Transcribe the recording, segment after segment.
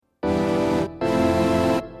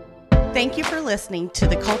Thank you for listening to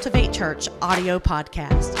the Cultivate Church audio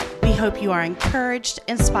podcast. We hope you are encouraged,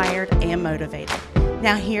 inspired, and motivated.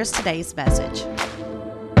 Now here's today's message.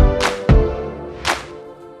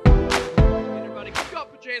 Everybody, could you all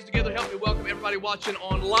put your hands together? Help me welcome everybody watching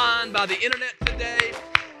online by the internet today.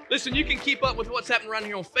 Listen, you can keep up with what's happening around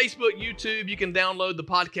here on Facebook, YouTube. You can download the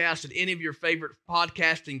podcast at any of your favorite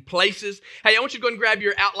podcasting places. Hey, I want you to go and grab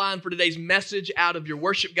your outline for today's message out of your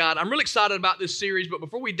worship guide. I'm really excited about this series, but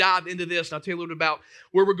before we dive into this, and I'll tell you a little bit about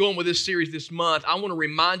where we're going with this series this month, I want to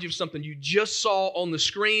remind you of something you just saw on the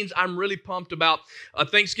screens. I'm really pumped about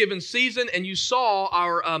Thanksgiving season, and you saw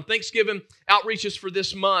our Thanksgiving outreaches for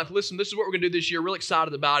this month. Listen, this is what we're going to do this year. Really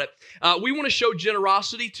excited about it. We want to show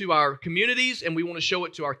generosity to our communities, and we want to show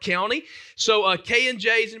it to our county. So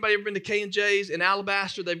K&J's, anybody ever been to K&J's in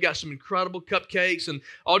Alabaster? They've got some incredible cupcakes and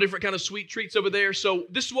all different kind of sweet treats over there. So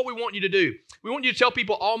this is what we want you to do. We want you to tell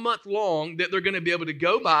people all month long that they're going to be able to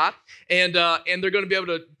go by and they're going to be able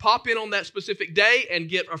to pop in on that specific day and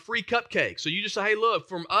get a free cupcake. So you just say, hey, look,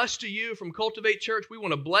 from us to you, from Cultivate Church, we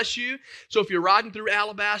want to bless you. So if you're riding through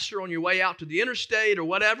Alabaster on your way out to the interstate or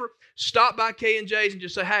whatever, stop by K&J's and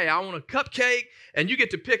just say, hey, I want a cupcake, and you get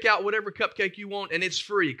to pick out whatever cupcake you want, and it's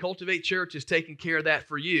free. Cultivate Church is taking care of that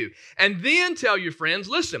for you. And then tell your friends,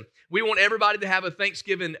 listen, we want everybody to have a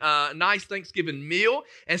Thanksgiving, nice Thanksgiving meal.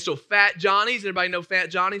 And so Fat Johnny's, everybody know Fat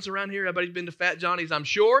Johnny's around here? Everybody's been to Fat Johnny's, I'm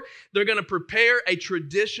sure. They're going to prepare a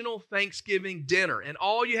traditional Thanksgiving dinner. And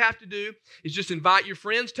all you have to do is just invite your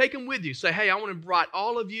friends, take them with you. Say, hey, I want to invite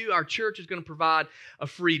all of you. Our church is going to provide a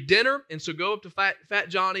free dinner. And so go up to Fat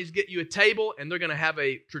Johnny's, get you a table, and they're going to have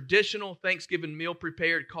a traditional Thanksgiving meal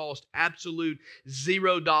prepared. Cost absolute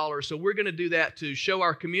 $0. So we're going to do that to show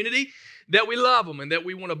our community that we love them and that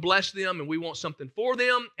we want to bless them and we want something for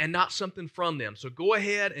them and not something from them. So go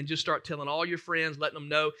ahead and just start telling all your friends, letting them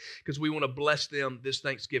know, because we want to bless them this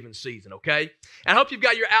Thanksgiving season, okay? And I hope you've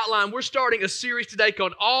got your outline. We're starting a series today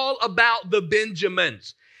called All About the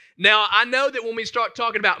Benjamins. Now, I know that when we start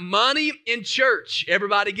talking about money in church,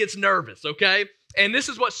 everybody gets nervous, okay? And this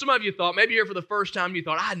is what some of you thought. Maybe you're here for the first time, you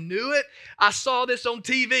thought, I knew it. I saw this on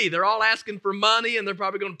TV. They're all asking for money, and they're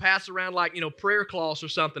probably going to pass around like, prayer cloths or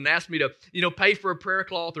something, ask me to, pay for a prayer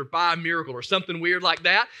cloth or buy a miracle or something weird like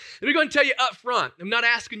that. And we're going to tell you up front, I'm not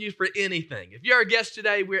asking you for anything. If you're our guest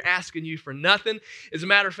today, we're asking you for nothing. As a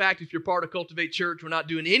matter of fact, if you're part of Cultivate Church, we're not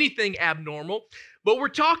doing anything abnormal. But we're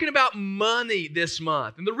talking about money this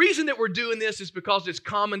month. And the reason that we're doing this is because it's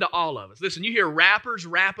common to all of us. Listen, you hear rappers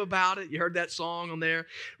rap about it. You heard that song on there?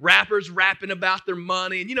 Rappers rapping about their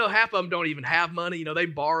money. And half of them don't even have money. They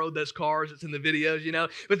borrowed those cars that's in the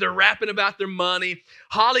videos, but they're rapping about their money.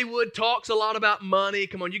 Hollywood talks a lot about money.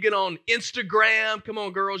 Come on, you get on Instagram. Come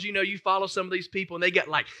on, girls, you follow some of these people and they get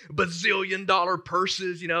like bazillion-dollar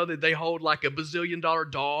purses, that they hold like a bazillion-dollar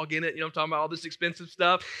dog in it. I'm talking about all this expensive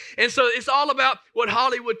stuff. And so it's all about what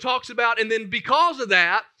Hollywood talks about, and then because of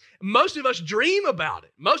that, most of us dream about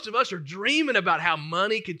it. Most of us are dreaming about how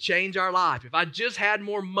money could change our life. If I just had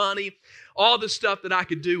more money, all the stuff that I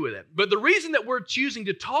could do with it. But the reason that we're choosing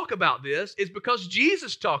to talk about this is because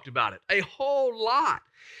Jesus talked about it a whole lot.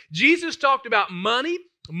 Jesus talked about money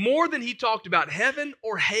more than he talked about heaven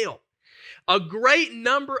or hell. A great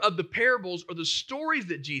number of the parables or the stories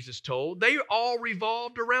that Jesus told, they all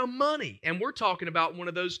revolved around money. And we're talking about one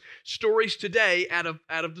of those stories today out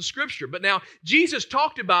of the scripture. But now, Jesus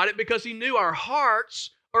talked about it because he knew our hearts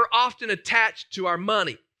are often attached to our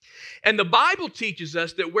money. And the Bible teaches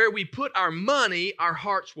us that where we put our money, our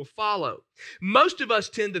hearts will follow. Most of us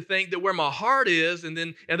tend to think that where my heart is and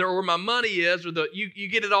where my money is, or you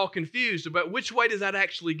get it all confused about which way does that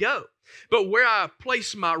actually go. But where I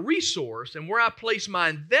place my resource and where I place my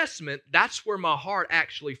investment, that's where my heart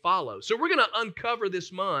actually follows. So we're going to uncover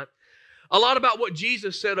this month a lot about what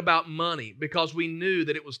Jesus said about money because we knew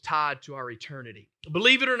that it was tied to our eternity.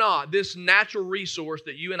 Believe it or not, this natural resource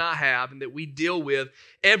that you and I have and that we deal with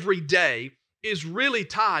every day is really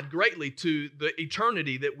tied greatly to the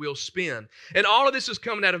eternity that we'll spend. And all of this is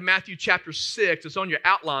coming out of Matthew chapter 6. It's on your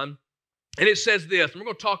outline. And it says this, and we're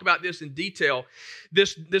going to talk about this in detail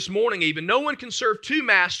this morning even. No one can serve two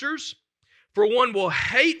masters, for one will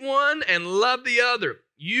hate one and love the other.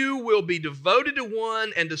 You will be devoted to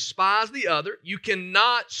one and despise the other. You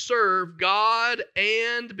cannot serve God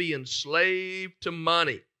and be enslaved to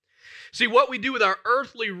money. See, what we do with our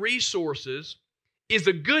earthly resources is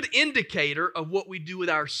a good indicator of what we do with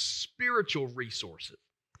our spiritual resources.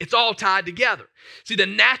 It's all tied together. See, the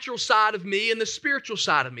natural side of me and the spiritual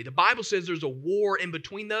side of me. The Bible says there's a war in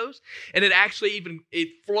between those, and it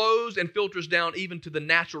flows and filters down even to the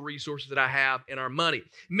natural resources that I have in our money.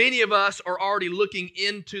 Many of us are already looking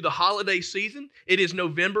into the holiday season. It is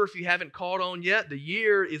November if you haven't caught on yet. The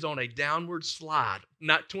year is on a downward slide.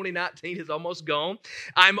 2019 is almost gone.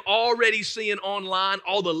 I'm already seeing online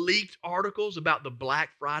all the leaked articles about the Black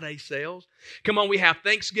Friday sales. Come on, we have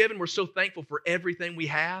Thanksgiving. We're so thankful for everything we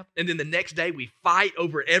have. And then the next day, we fight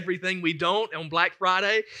over everything we don't on Black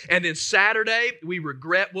Friday. And then Saturday, we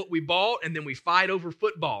regret what we bought. And then we fight over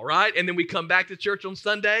football, right? And then we come back to church on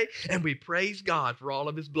Sunday and we praise God for all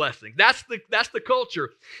of His blessings. That's the culture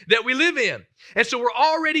that we live in. And so we're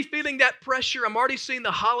already feeling that pressure. I'm already seeing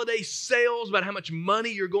the holiday sales about how much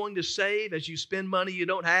money you're going to save as you spend money you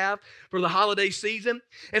don't have for the holiday season.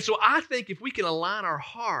 And so I think if we can align our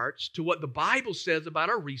hearts to what the Bible says about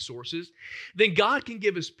our resources, then God can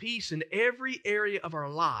give us peace in every area of our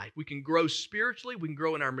life. We can grow spiritually. We can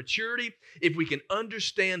grow in our maturity if we can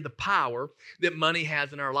understand the power that money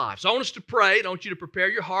has in our life. So I want us to pray. And I want you to prepare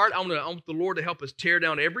your heart. I want the Lord to help us tear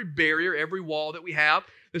down every barrier, every wall that we have.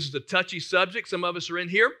 This is a touchy subject. Some of us are in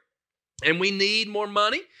here and we need more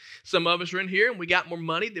money. Some of us are in here and we got more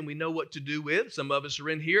money than we know what to do with. Some of us are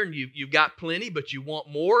in here and you've got plenty, but you want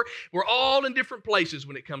more. We're all in different places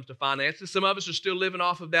when it comes to finances. Some of us are still living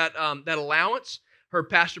off of that allowance. Heard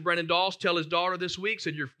Pastor Brandon Dawes tell his daughter this week,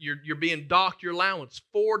 said you're being docked your allowance,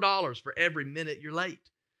 $4 for every minute you're late.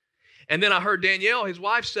 And then I heard Danielle, his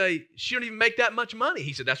wife, say, she don't even make that much money.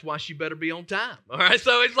 He said, that's why she better be on time. All right,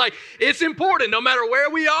 so it's like, it's important no matter where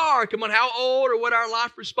we are, come on, how old or what our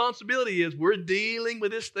life responsibility is, we're dealing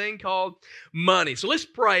with this thing called money. So let's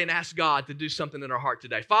pray and ask God to do something in our heart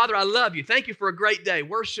today. Father, I love you. Thank you for a great day.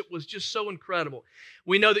 Worship was just so incredible.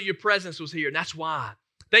 We know that your presence was here, and that's why.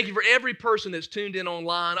 Thank you for every person that's tuned in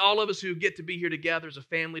online, all of us who get to be here together as a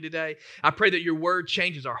family today. I pray that your word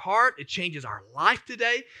changes our heart. It changes our life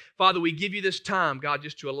today. Father, we give you this time, God,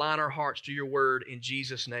 just to align our hearts to your word in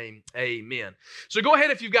Jesus' name. Amen. So go ahead,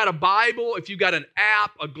 if you've got a Bible, if you've got an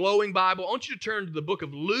app, a glowing Bible, I want you to turn to the book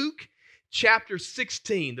of Luke, chapter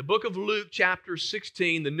 16. The book of Luke, chapter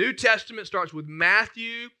 16. The New Testament starts with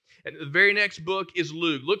Matthew, and the very next book is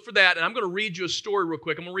Luke. Look for that, and I'm going to read you a story real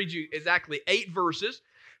quick. I'm going to read you exactly 8 verses.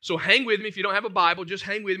 So hang with me. If you don't have a Bible, just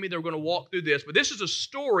hang with me. Then we're going to walk through this. But this is a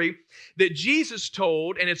story that Jesus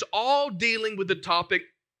told, and it's all dealing with the topic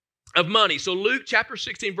of money. So Luke chapter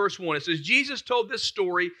 16, verse 1, it says, Jesus told this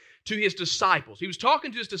story to his disciples. He was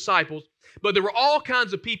talking to his disciples, but there were all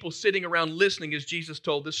kinds of people sitting around listening as Jesus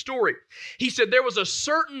told this story. He said there was a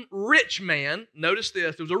certain rich man, notice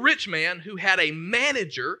this, there was a rich man who had a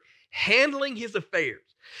manager handling his affairs.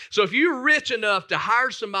 So if you're rich enough to hire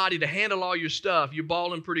somebody to handle all your stuff, you're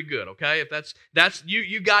balling pretty good, okay? If that's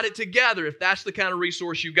you got it together if that's the kind of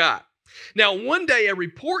resource you got. Now, one day a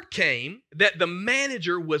report came that the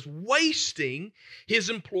manager was wasting his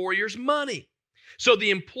employer's money. So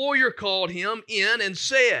the employer called him in and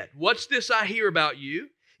said, "What's this I hear about you?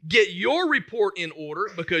 Get your report in order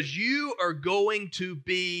because you are going to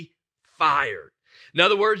be fired." In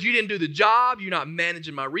other words, you didn't do the job, you're not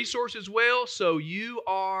managing my resources well, so you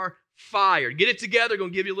are fired. Get it together,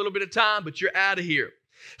 going to give you a little bit of time, but you're out of here.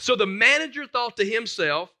 So the manager thought to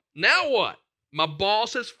himself, now what? My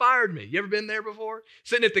boss has fired me. You ever been there before?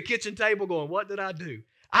 Sitting at the kitchen table going, what did I do?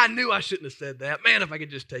 I knew I shouldn't have said that. Man, if I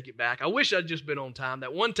could just take it back. I wish I'd just been on time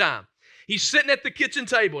that one time. He's sitting at the kitchen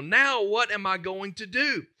table. Now what am I going to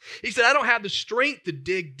do? He said, I don't have the strength to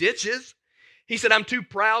dig ditches. He said, I'm too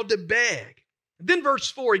proud to beg. Then verse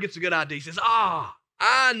 4, he gets a good idea. He says,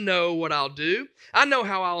 I know what I'll do. I know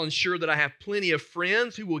how I'll ensure that I have plenty of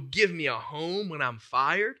friends who will give me a home when I'm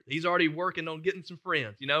fired. He's already working on getting some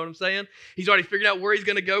friends. You know what I'm saying? He's already figured out where he's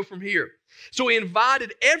going to go from here. So he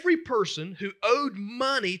invited every person who owed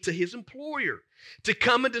money to his employer to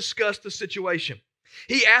come and discuss the situation.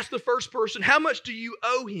 He asked the first person, how much do you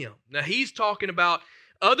owe him? Now he's talking about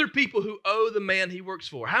other people who owe the man he works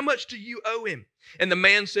for. How much do you owe him? And the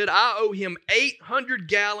man said, I owe him 800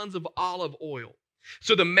 gallons of olive oil.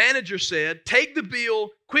 So the manager said, take the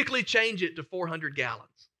bill, quickly change it to 400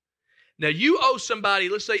 gallons. Now you owe somebody,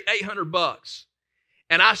 let's say $800.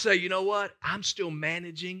 And I say, you know what? I'm still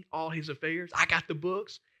managing all his affairs. I got the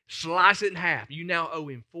books. Slice it in half. You now owe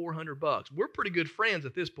him $400. We're pretty good friends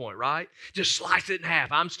at this point, right? Just slice it in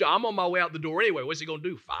half. I'm on my way out the door anyway. What's he going to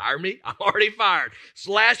do? Fire me? I'm already fired.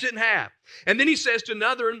 Slash it in half. And then he says to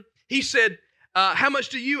another one, he said, how much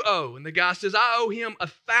do you owe? And the guy says, I owe him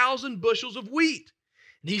 1,000 bushels of wheat.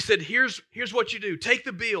 And he said, here's what you do. Take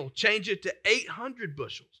the bill, change it to 800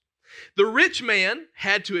 bushels. The rich man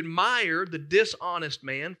had to admire the dishonest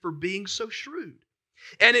man for being so shrewd.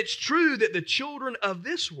 And it's true that the children of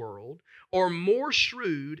this world are more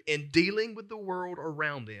shrewd in dealing with the world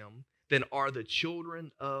around them than are the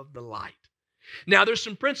children of the light. Now, there's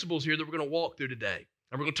some principles here that we're going to walk through today.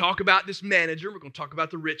 And we're going to talk about this manager. We're going to talk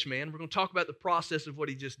about the rich man. We're going to talk about the process of what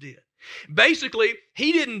he just did. Basically,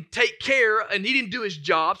 he didn't take care and he didn't do his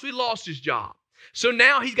job, so he lost his job. So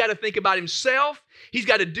now he's got to think about himself. He's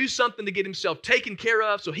got to do something to get himself taken care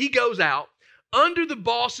of. So he goes out under the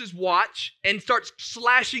boss's watch and starts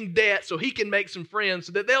slashing debt so he can make some friends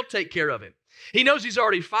so that they'll take care of him. He knows he's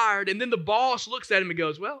already fired, and then the boss looks at him and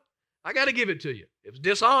goes, well, I got to give it to you. It was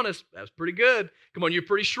dishonest. That's pretty good. Come on, you're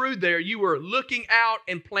pretty shrewd there. You were looking out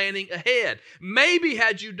and planning ahead. Maybe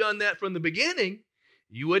had you done that from the beginning,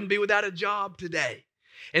 you wouldn't be without a job today.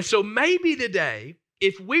 And so maybe today,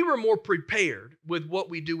 if we were more prepared with what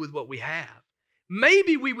we do with what we have,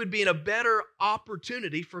 maybe we would be in a better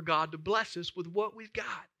opportunity for God to bless us with what we've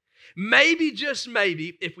got. Maybe, just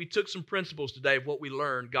maybe, if we took some principles today of what we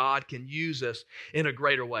learned, God can use us in a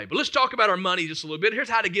greater way. But let's talk about our money just a little bit. Here's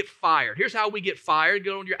how to get fired. Here's how we get fired.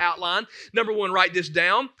 Go on your outline. Number one, write this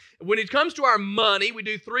down. When it comes to our money, we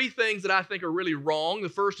do three things that I think are really wrong. The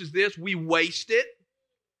first is this: we waste it.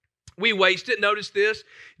 We waste it. Notice this.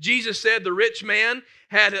 Jesus said the rich man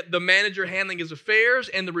had the manager handling his affairs,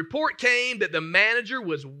 and the report came that the manager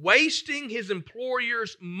was wasting his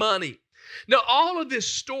employer's money. Now, all of this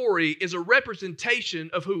story is a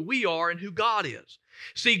representation of who we are and who God is.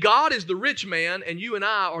 See, God is the rich man, and you and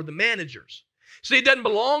I are the managers. See, it doesn't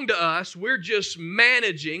belong to us. We're just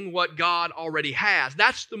managing what God already has.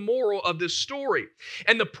 That's the moral of this story.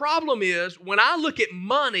 And the problem is, when I look at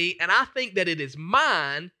money and I think that it is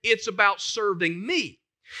mine, it's about serving me.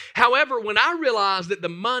 However, when I realize that the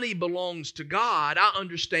money belongs to God, I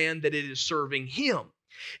understand that it is serving Him.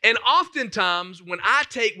 And oftentimes, when I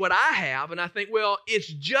take what I have and I think, well, it's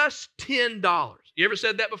just $10. You ever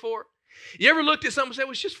said that before? You ever looked at something and said,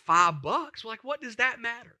 well, it's just $5? Like, what does that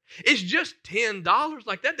matter? It's just $10.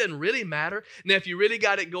 Like, that doesn't really matter. Now, if you really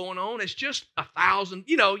got it going on, it's just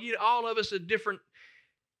 $1,000. All of us are different.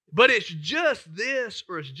 But it's just this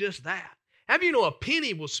or it's just that. Have you know a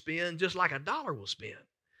penny will spend just like a dollar will spend?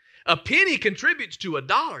 A penny contributes to a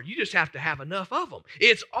dollar. You just have to have enough of them.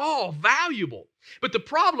 It's all valuable. But the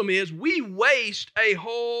problem is we waste a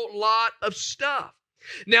whole lot of stuff.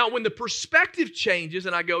 Now, when the perspective changes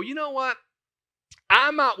and I go, you know what?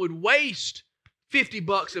 I would waste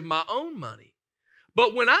 $50 of my own money.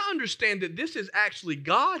 But when I understand that this is actually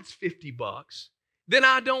God's $50, then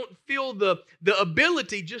I don't feel the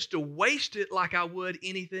ability just to waste it like I would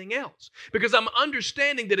anything else. Because I'm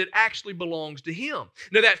understanding that it actually belongs to Him.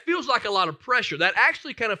 Now, that feels like a lot of pressure. That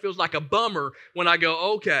actually kind of feels like a bummer when I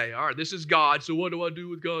go, okay, all right, this is God, so what do I do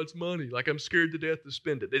with God's money? Like, I'm scared to death to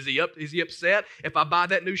spend it. Is he upset if I buy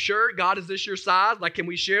that new shirt? God, is this your size? Like, can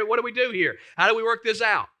we share it? What do we do here? How do we work this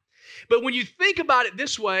out? But when you think about it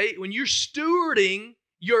this way, when you're stewarding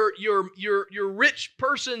your rich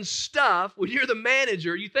person's stuff, when you're the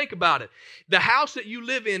manager, you think about it. The house that you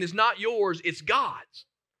live in is not yours, it's God's.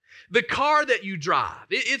 The car that you drive,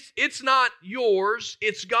 it's not yours,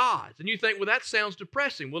 it's God's. And you think, well, that sounds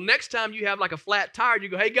depressing. Well, next time you have like a flat tire, you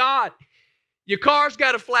go, hey, God, your car's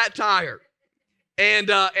got a flat tire. And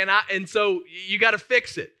so you got to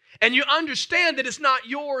fix it. And you understand that it's not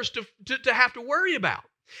yours to have to worry about.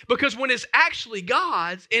 Because when it's actually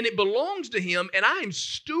God's and it belongs to Him and I am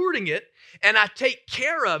stewarding it and I take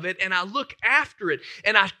care of it and I look after it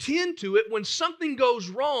and I tend to it, when something goes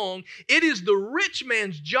wrong, it is the rich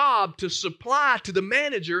man's job to supply to the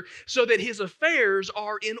manager so that his affairs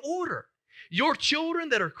are in order. Your children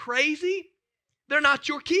that are crazy, they're not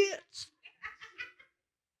your kids.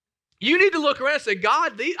 You need to look around and say,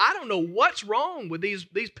 God, I don't know what's wrong with these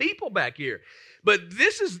people back here. But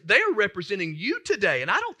they're representing you today, and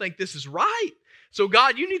I don't think this is right. So,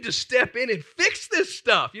 God, you need to step in and fix this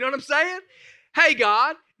stuff. You know what I'm saying? Hey,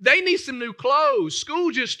 God, they need some new clothes. School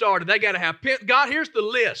just started. They got to have pens. God, here's the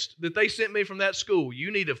list that they sent me from that school. You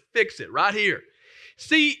need to fix it right here.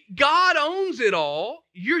 See, God owns it all.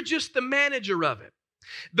 You're just the manager of it.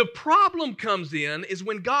 The problem comes in is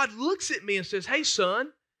when God looks at me and says, hey,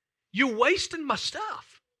 son, you're wasting my stuff.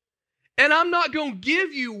 And I'm not going to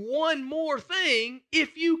give you one more thing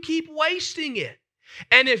if you keep wasting it.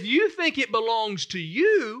 And if you think it belongs to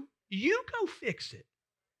you, you go fix it.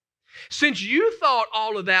 Since you thought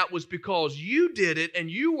all of that was because you did it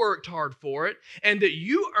and you worked hard for it and that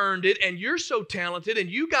you earned it and you're so talented and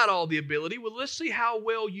you got all the ability, well, let's see how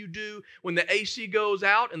well you do when the AC goes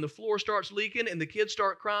out and the floor starts leaking and the kids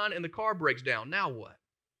start crying and the car breaks down. Now what?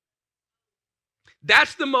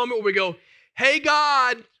 That's the moment where we go, hey,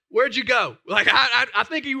 God, where'd you go? Like, I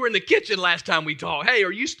think you were in the kitchen last time we talked. Hey,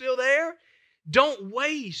 are you still there? Don't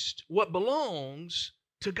waste what belongs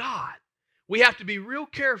to God. We have to be real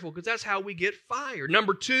careful because that's how we get fired.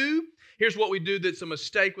 Number two, here's what we do that's a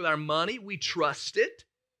mistake with our money. We trust it.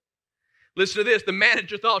 Listen to this. The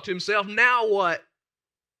manager thought to himself, now what?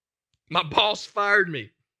 My boss fired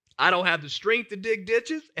me. I don't have the strength to dig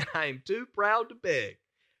ditches, and I am too proud to beg.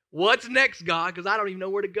 What's next, God? Because I don't even know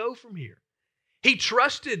where to go from here. He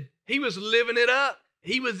trusted. He was living it up.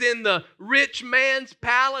 He was in the rich man's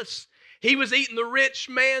palace. He was eating the rich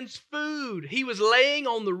man's food. He was laying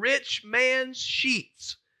on the rich man's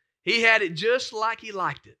sheets. He had it just like he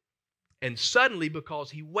liked it. And suddenly,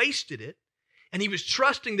 because he wasted it, and he was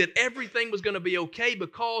trusting that everything was going to be okay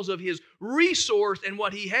because of his resource and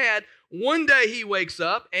what he had, one day he wakes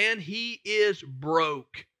up and he is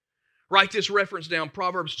broke. Write this reference down,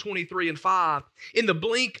 Proverbs 23:5. In the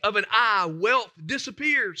blink of an eye, wealth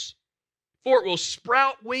disappears, for it will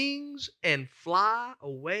sprout wings and fly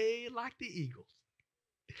away like the eagles.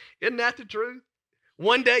 Isn't that the truth?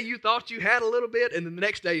 One day you thought you had a little bit, and then the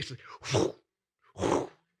next day you said, whoo, whoo,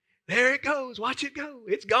 there it goes. Watch it go.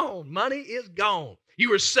 It's gone. Money is gone. You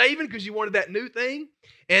were saving because you wanted that new thing,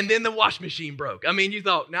 and then the washing machine broke. I mean, you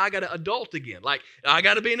thought, now I got to adult again. Like, I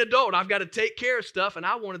got to be an adult. I've got to take care of stuff, and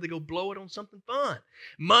I wanted to go blow it on something fun.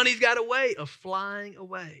 Money's got a way of flying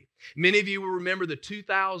away. Many of you will remember the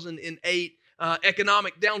 2008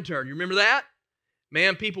 economic downturn. You remember that?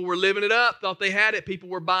 Man, people were living it up, thought they had it. People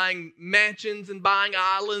were buying mansions and buying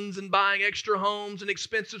islands and buying extra homes and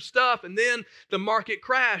expensive stuff. And then the market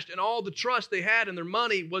crashed and all the trust they had in their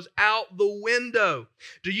money was out the window.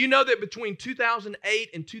 Do you know that between 2008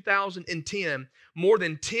 and 2010, more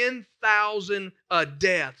than 10,000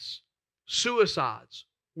 deaths, suicides,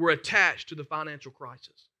 were attached to the financial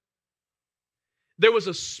crisis? There was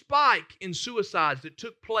a spike in suicides that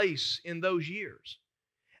took place in those years.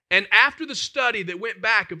 And after the study that went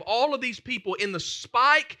back of all of these people, in the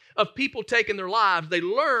spike of people taking their lives, they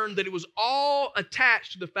learned that it was all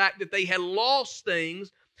attached to the fact that they had lost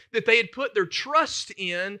things that they had put their trust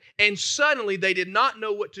in, and suddenly they did not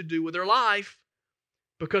know what to do with their life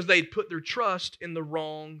because they had put their trust in the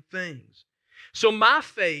wrong things. So my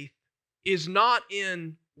faith is not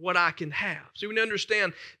in what I can have. So we need to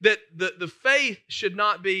understand that the faith should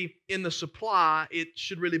not be in the supply, it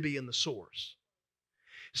should really be in the source.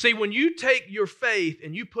 See, when you take your faith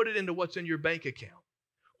and you put it into what's in your bank account,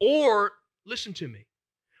 or, listen to me,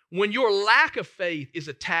 when your lack of faith is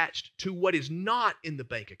attached to what is not in the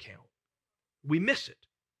bank account, we miss it.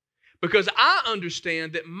 Because I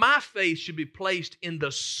understand that my faith should be placed in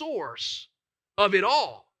the source of it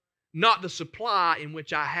all, not the supply in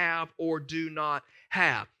which I have or do not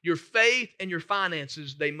have. Your faith and your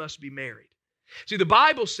finances, they must be married. See, the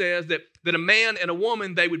Bible says that a man and a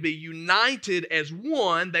woman, they would be united as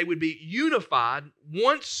one. They would be unified,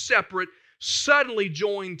 once separate, suddenly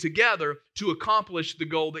joined together to accomplish the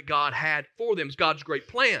goal that God had for them. It's God's great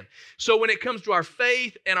plan. So when it comes to our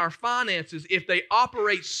faith and our finances, if they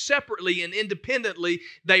operate separately and independently,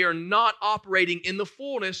 they are not operating in the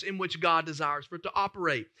fullness in which God desires for it to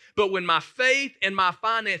operate. But when my faith and my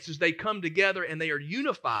finances, they come together and they are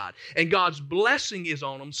unified and God's blessing is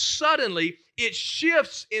on them, suddenly it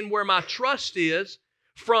shifts in where my trust is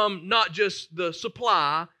from not just the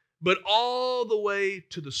supply, but all the way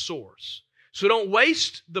to the source. So don't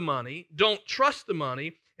waste the money. Don't trust the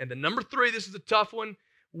money. And then number three, this is a tough one.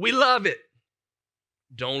 We love it.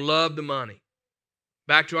 Don't love the money.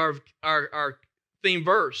 Back to our theme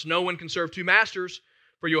verse. No one can serve two masters,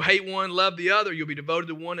 for you'll hate one, love the other. You'll be devoted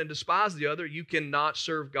to one and despise the other. You cannot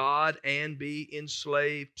serve God and be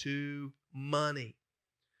enslaved to money.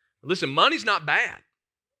 Listen, money's not bad.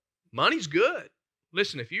 Money's good.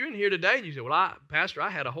 Listen, if you're in here today and you say, well, Pastor, I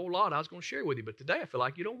had a whole lot I was going to share with you, but today I feel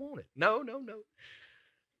like you don't want it. No.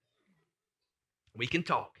 We can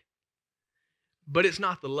talk. But it's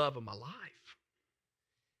not the love of my life.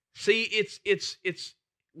 See, it's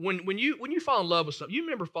when you fall in love with something, you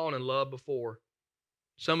remember falling in love before.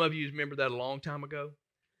 Some of you remember that a long time ago.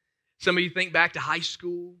 Some of you think back to high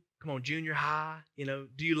school. Come on, junior high. Do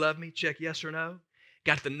you love me? Check yes or no.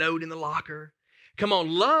 Got the note in the locker. Come on,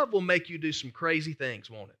 love will make you do some crazy things,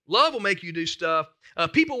 won't it? Love will make you do stuff.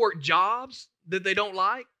 People work jobs that they don't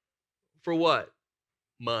like. For what?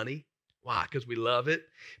 Money. Why? Because we love it.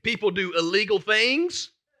 People do illegal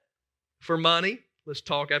things for money. Let's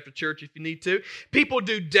talk after church if you need to. People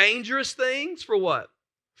do dangerous things for what?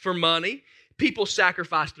 For money. People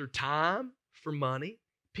sacrifice their time for money.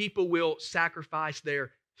 People will sacrifice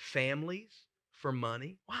their families for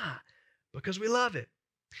money. Why? Because we love it.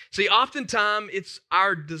 See, oftentimes it's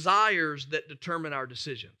our desires that determine our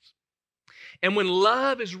decisions. And when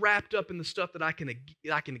love is wrapped up in the stuff that I can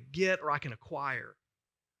get or I can acquire,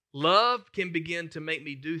 love can begin to make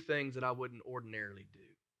me do things that I wouldn't ordinarily do.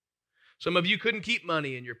 Some of you couldn't keep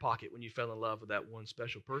money in your pocket when you fell in love with that one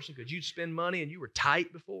special person because you'd spend money and you were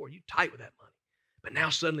tight before. You tight with that money. But now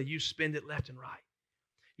suddenly you spend it left and right.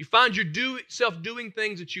 You find yourself doing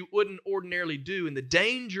things that you wouldn't ordinarily do. And the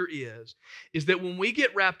danger is that when we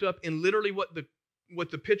get wrapped up in literally what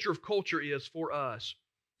the picture of culture is for us,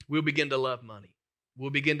 we'll begin to love money. We'll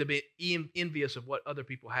begin to be envious of what other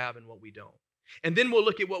people have and what we don't. And then we'll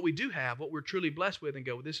look at what we do have, what we're truly blessed with, and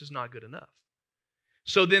go, well, this is not good enough.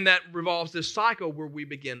 So then that revolves this cycle where we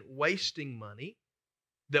begin wasting money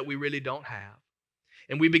that we really don't have.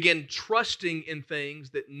 And we begin trusting in things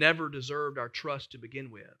that never deserved our trust to begin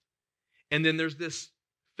with. And then there's this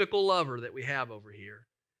fickle lover that we have over here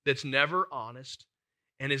that's never honest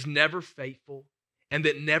and is never faithful and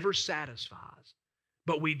that never satisfies.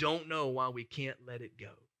 But we don't know why we can't let it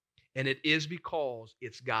go. And it is because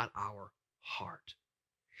it's got our heart.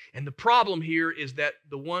 And the problem here is that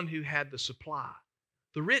the one who had the supply,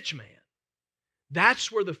 the rich man,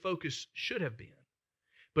 that's where the focus should have been.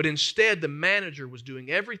 But instead, the manager was doing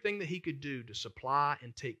everything that he could do to supply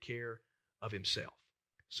and take care of himself.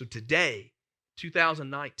 So today,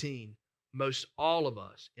 2019, most all of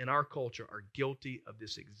us in our culture are guilty of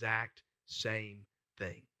this exact same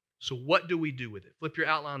thing. So what do we do with it? Flip your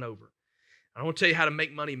outline over. I want to tell you how to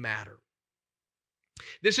make money matter.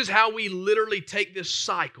 This is how we literally take this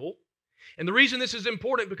cycle. And the reason this is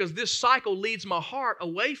important because this cycle leads my heart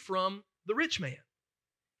away from the rich man.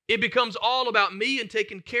 It becomes all about me and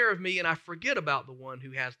taking care of me, and I forget about the one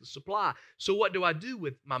who has the supply. So what do I do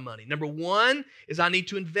with my money? Number one is I need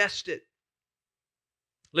to invest it.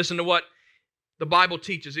 Listen to what the Bible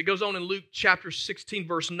teaches. It goes on in Luke chapter 16,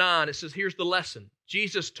 verse 9. It says, here's the lesson.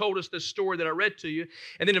 Jesus told us this story that I read to you.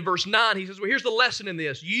 And then in verse 9, he says, well, here's the lesson in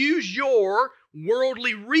this. Use your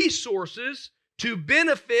worldly resources to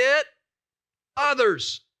benefit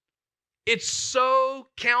others. It's so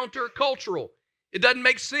countercultural. It doesn't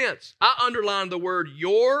make sense. I underline the word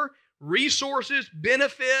your resources,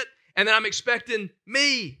 benefit, and then I'm expecting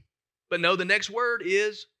me. But no, the next word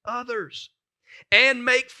is others. And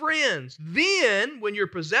make friends. Then, when your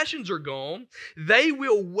possessions are gone, they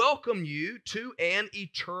will welcome you to an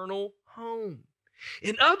eternal home.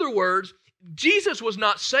 In other words, Jesus was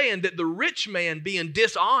not saying that the rich man being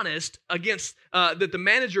dishonest against, that the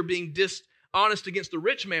manager being dishonest against the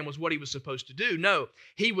rich man was what he was supposed to do. No,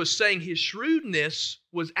 he was saying his shrewdness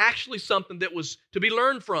was actually something that was to be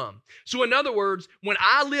learned from. So in other words, when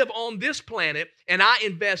I live on this planet and I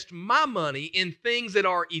invest my money in things that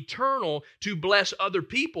are eternal to bless other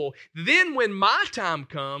people, then when my time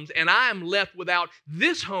comes and I am left without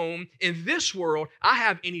this home in this world, I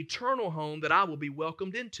have an eternal home that I will be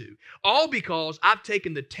welcomed into. All because I've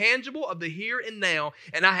taken the tangible of the here and now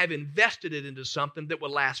and I have invested it into something that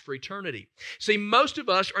will last for eternity. See, most of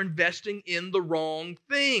us are investing in the wrong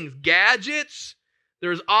things. Gadgets,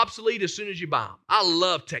 they're as obsolete as soon as you buy them. I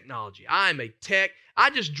love technology. I am a tech. I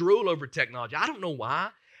just drool over technology. I don't know why.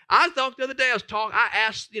 I thought the other day I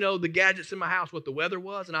asked, the gadgets in my house what the weather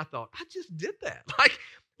was, and I thought, I just did that.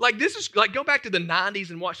 Like this is like go back to the 90s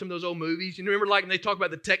and watch some of those old movies. You remember like when they talk about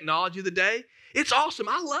the technology of the day? It's awesome.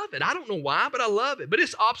 I love it. I don't know why, but I love it. But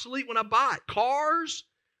it's obsolete when I buy it. Cars,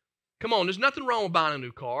 come on, there's nothing wrong with buying a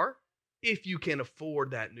new car if you can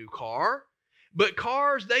afford that new car. But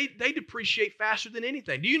cars, they depreciate faster than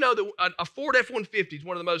anything. Do you know that a Ford F-150 is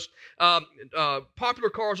one of the most popular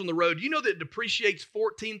cars on the road? Do you know that it depreciates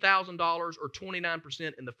 $14,000 or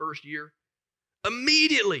 29% in the first year?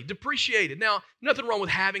 Immediately depreciated. Now, nothing wrong with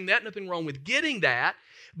having that, nothing wrong with getting that,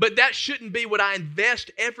 but that shouldn't be what I invest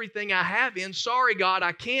everything I have in. Sorry, God,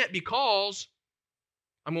 I can't because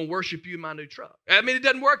I'm going to worship you in my new truck. I mean, it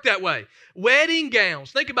doesn't work that way. Wedding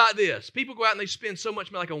gowns. Think about this. People go out and they spend so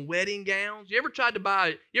much money on wedding gowns. You ever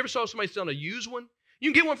saw somebody selling a used one?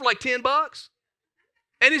 You can get one for like $10.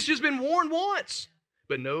 And it's just been worn once.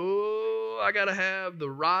 But no, I got to have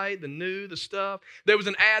the new, the stuff. There was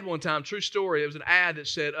an ad one time, true story. There was an ad that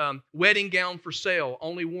said, wedding gown for sale,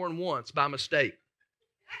 only worn once by mistake.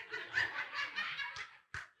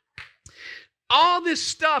 All this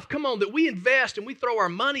stuff, come on, that we invest and we throw our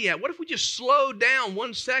money at. What if we just slowed down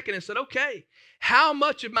 1 second and said, okay, how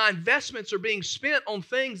much of my investments are being spent on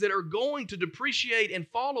things that are going to depreciate and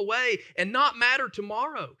fall away and not matter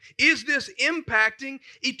tomorrow? Is this impacting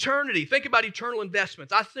eternity? Think about eternal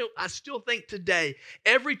investments. I still think today,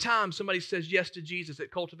 every time somebody says yes to Jesus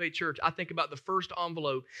at Cultivate Church, I think about the first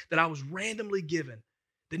envelope that I was randomly given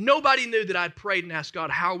that nobody knew that I'd prayed and asked God,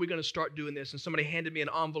 how are we going to start doing this? And somebody handed me an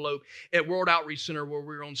envelope at World Outreach Center where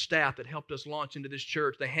we were on staff that helped us launch into this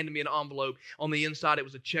church. They handed me an envelope. On the inside, it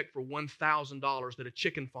was a check for $1,000 that a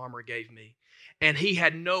chicken farmer gave me. And he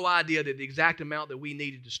had no idea that the exact amount that we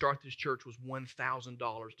needed to start this church was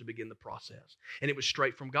 $1,000 to begin the process. And it was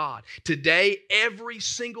straight from God. Today, every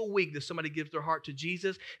single week that somebody gives their heart to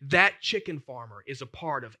Jesus, that chicken farmer is a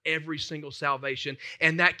part of every single salvation.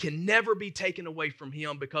 And that can never be taken away from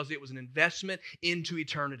him because it was an investment into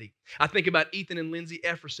eternity. I think about Ethan and Lindsay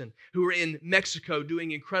Efferson, who are in Mexico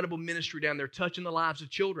doing incredible ministry down there, touching the lives of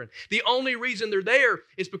children. The only reason they're there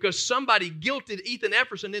is because somebody guilted Ethan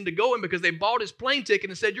Efferson into going because they bought his plane ticket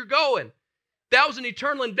and said, you're going. That was an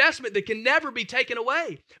eternal investment that can never be taken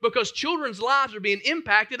away because children's lives are being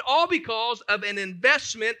impacted all because of an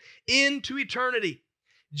investment into eternity.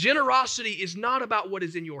 Generosity is not about what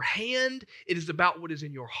is in your hand. It is about what is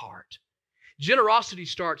in your heart. Generosity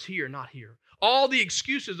starts here, not here. All the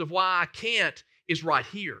excuses of why I can't is right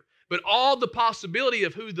here. But all the possibility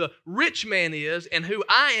of who the rich man is and who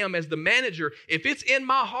I am as the manager, if it's in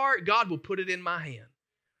my heart, God will put it in my hand.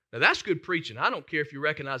 Now, that's good preaching. I don't care if you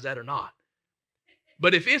recognize that or not.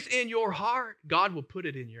 But if it's in your heart, God will put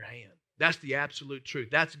it in your hand. That's the absolute truth.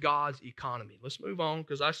 That's God's economy. Let's move on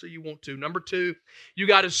because I see you want to. Number 2, you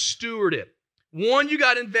got to steward it. 1, you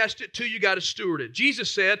got to invest it. 2, you got to steward it.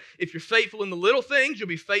 Jesus said, if you're faithful in the little things, you'll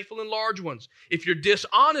be faithful in large ones. If you're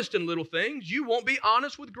dishonest in little things, you won't be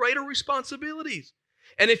honest with greater responsibilities.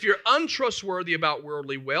 And if you're untrustworthy about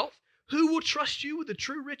worldly wealth, who will trust you with the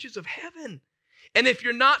true riches of heaven? And if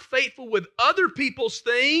you're not faithful with other people's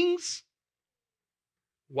things,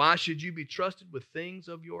 why should you be trusted with things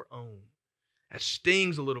of your own? That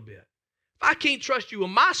stings a little bit. If I can't trust you with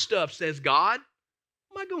my stuff, says God,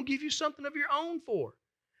 what am I going to give you something of your own for?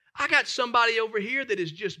 I got somebody over here that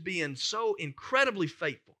is just being so incredibly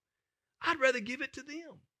faithful. I'd rather give it to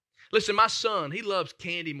them. Listen, my son, he loves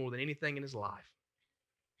candy more than anything in his life.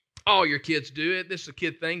 All your kids do it. This is a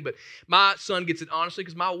kid thing, but my son gets it honestly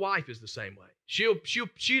because my wife is the same way.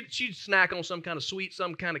 She'd snack on some kind of sweet,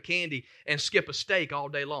 some kind of candy and skip a steak all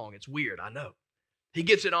day long. It's weird, I know. He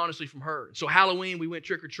gets it honestly from her. So Halloween, we went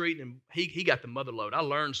trick-or-treating, and he got the mother load. I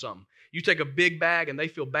learned something. You take a big bag, and they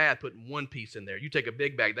feel bad putting one piece in there. You take a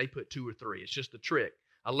big bag, they put 2 or 3. It's just a trick.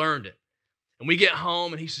 I learned it. And we get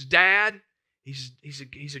home, and he says, Dad, he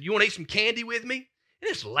said, you want to eat some candy with me? And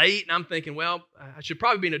it's late, and I'm thinking, well, I should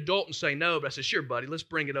probably be an adult and say no, but I said, sure, buddy, let's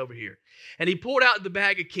bring it over here. And he pulled out the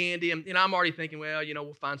bag of candy, and I'm already thinking, well,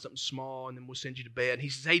 we'll find something small, and then we'll send you to bed. And he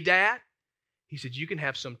says, hey, Dad, he said, you can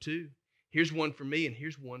have some too. Here's one for me, and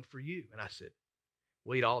here's one for you. And I said,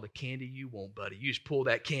 well, eat all the candy you want, buddy. You just pull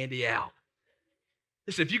that candy out.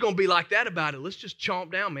 Listen, if you're going to be like that about it, let's just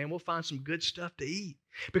chomp down, man. We'll find some good stuff to eat.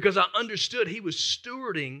 Because I understood he was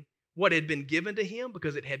stewarding what had been given to him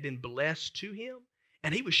because it had been blessed to him.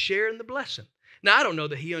 And he was sharing the blessing. Now, I don't know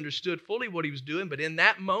that he understood fully what he was doing, but in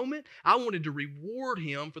that moment, I wanted to reward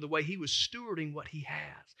him for the way he was stewarding what he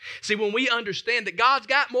has. See, when we understand that God's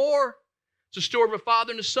got more, it's a story of a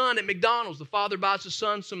father and a son at McDonald's. The father buys the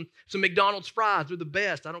son some McDonald's fries. They're the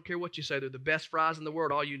best. I don't care what you say. They're the best fries in the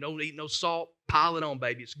world. All you don't eat no salt. Pile it on,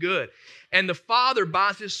 baby. It's good. And the father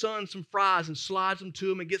buys his son some fries and slides them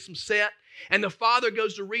to him and gets them set. And the father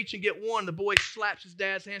goes to reach and get one. The boy slaps his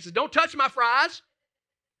dad's hand and says, don't touch my fries.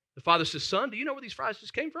 The father says, son, do you know where these fries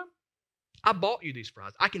just came from? I bought you these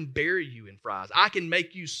fries. I can bury you in fries. I can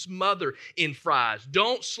make you smother in fries.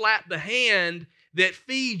 Don't slap the hand that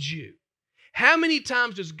feeds you. How many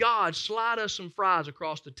times does God slide us some fries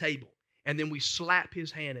across the table and then we slap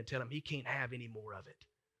his hand and tell him he can't have any more of it?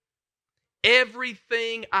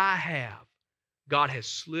 Everything I have, God has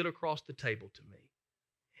slid across the table to me,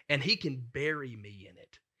 and he can bury me in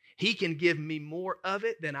it. He can give me more of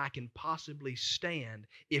it than I can possibly stand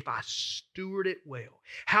if I steward it well.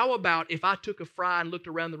 How about if I took a fry and looked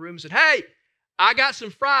around the room and said, hey, I got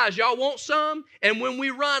some fries. Y'all want some? And when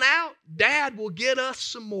we run out, Dad will get us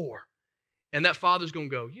some more. And that father's going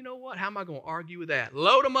to go, you know what? How am I going to argue with that?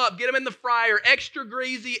 Load them up. Get them in the fryer. Extra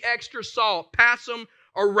greasy, extra salt. Pass them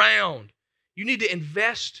around. You need to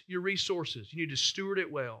invest your resources. You need to steward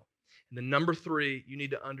it well. And then number 3, you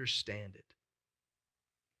need to understand it.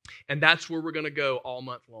 And that's where we're going to go all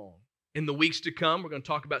month long. In the weeks to come, we're going to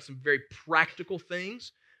talk about some very practical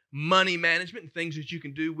things, money management and things that you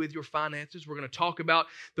can do with your finances. We're going to talk about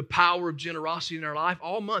the power of generosity in our life.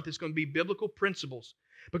 All month, it's going to be biblical principles.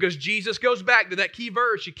 Because Jesus goes back to that key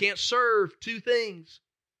verse, you can't serve 2 things.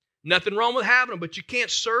 Nothing wrong with having them, but you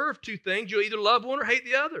can't serve 2 things. You'll either love one or hate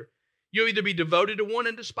the other. You'll either be devoted to one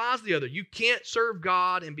and despise the other. You can't serve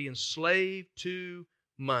God and be enslaved to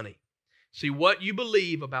money. See, what you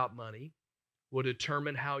believe about money will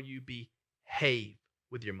determine how you behave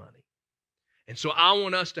with your money. And so I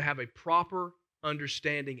want us to have a proper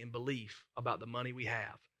understanding and belief about the money we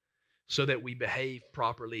have so that we behave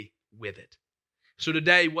properly with it. So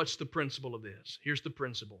today, what's the principle of this? Here's the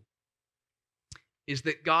principle, is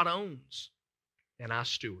that God owns and I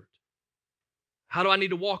steward. How do I need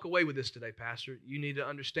to walk away with this today, Pastor? You need to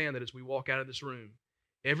understand that as we walk out of this room,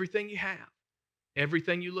 everything you have,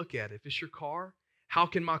 everything you look at, if it's your car, how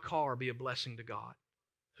can my car be a blessing to God?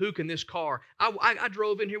 Who can this car? I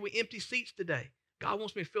drove in here with empty seats today. God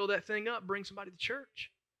wants me to fill that thing up, bring somebody to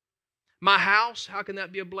church. My house, how can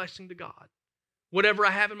that be a blessing to God? Whatever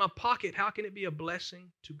I have in my pocket, how can it be a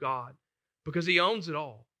blessing to God? Because He owns it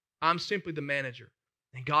all. I'm simply the manager,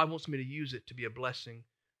 and God wants me to use it to be a blessing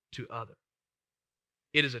to others.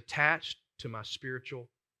 It is attached to my spiritual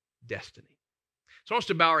destiny. So I want us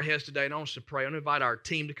to bow our heads today, and I want us to pray. I want to invite our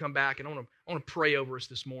team to come back, and I want to pray over us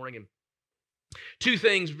this morning. And two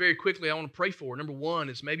things very quickly I want to pray for. Number one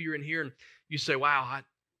is maybe you're in here and you say, wow, I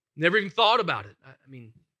never even thought about it. I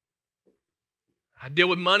mean, I deal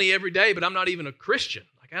with money every day, but I'm not even a Christian.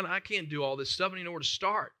 Like I can't do all this stuff. I don't even know where to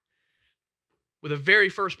start. Well, the very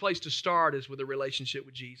first place to start is with a relationship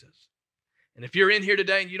with Jesus. And if you're in here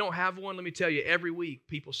today and you don't have one, let me tell you, every week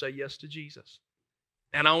people say yes to Jesus.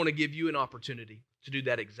 And I want to give you an opportunity to do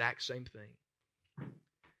that exact same thing.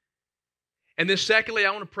 And then secondly,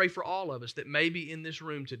 I want to pray for all of us that maybe in this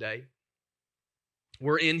room today,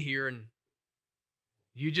 we're in here and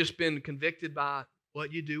you've just been convicted by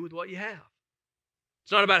what you do with what you have.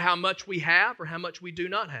 It's not about how much we have or how much we do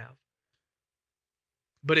not have.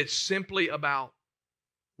 But it's simply about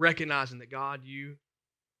recognizing that God, you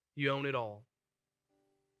own it all.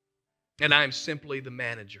 And I am simply the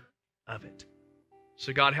manager of it.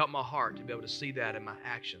 So God, help my heart to be able to see that in my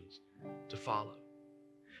actions to follow.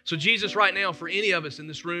 So Jesus, right now, for any of us in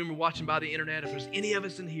this room or watching by the internet, if there's any of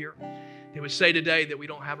us in here that would say today that we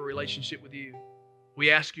don't have a relationship with you, we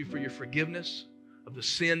ask you for your forgiveness of the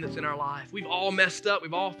sin that's in our life. We've all messed up.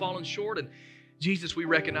 We've all fallen short. And Jesus, we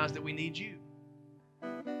recognize that we need you.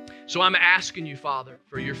 So I'm asking you, Father,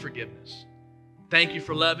 for your forgiveness. Thank you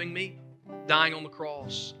for loving me, dying on the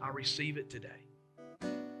cross. I receive it today.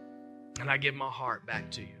 And I give my heart back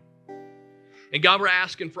to you. And God, we're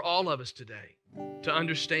asking for all of us today to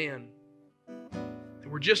understand that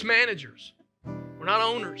we're just managers. We're not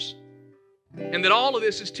owners. And that all of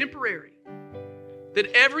this is temporary. That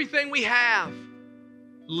everything we have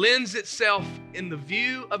lends itself in the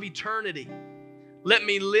view of eternity. Let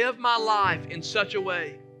me live my life in such a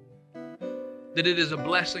way that it is a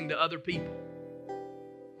blessing to other people.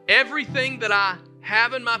 Everything that I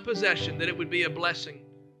have in my possession, that it would be a blessing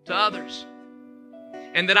to others.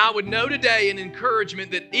 And that I would know today an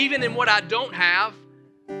encouragement that even in what I don't have,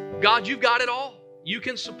 God, you've got it all. You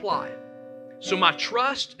can supply it. So my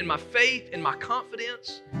trust and my faith and my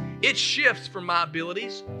confidence, it shifts from my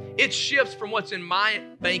abilities. It shifts from what's in my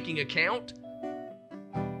banking account,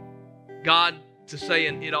 God, to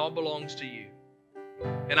saying it all belongs to you.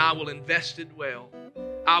 And I will invest it well.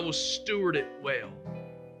 I will steward it well.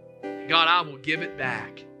 God, I will give it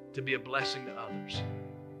back to be a blessing to others.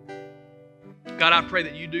 God, I pray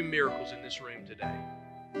that you do miracles in this room today.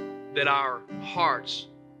 That our hearts,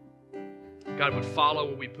 God, would follow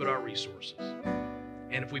where we put our resources.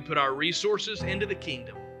 And if we put our resources into the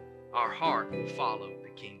kingdom, our heart will follow the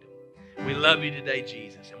kingdom. We love you today,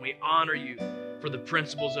 Jesus, and we honor you for the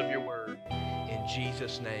principles of your word. In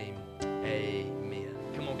Jesus' name, amen.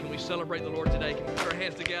 Come on, can we celebrate the Lord today? Can we put our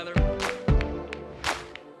hands together?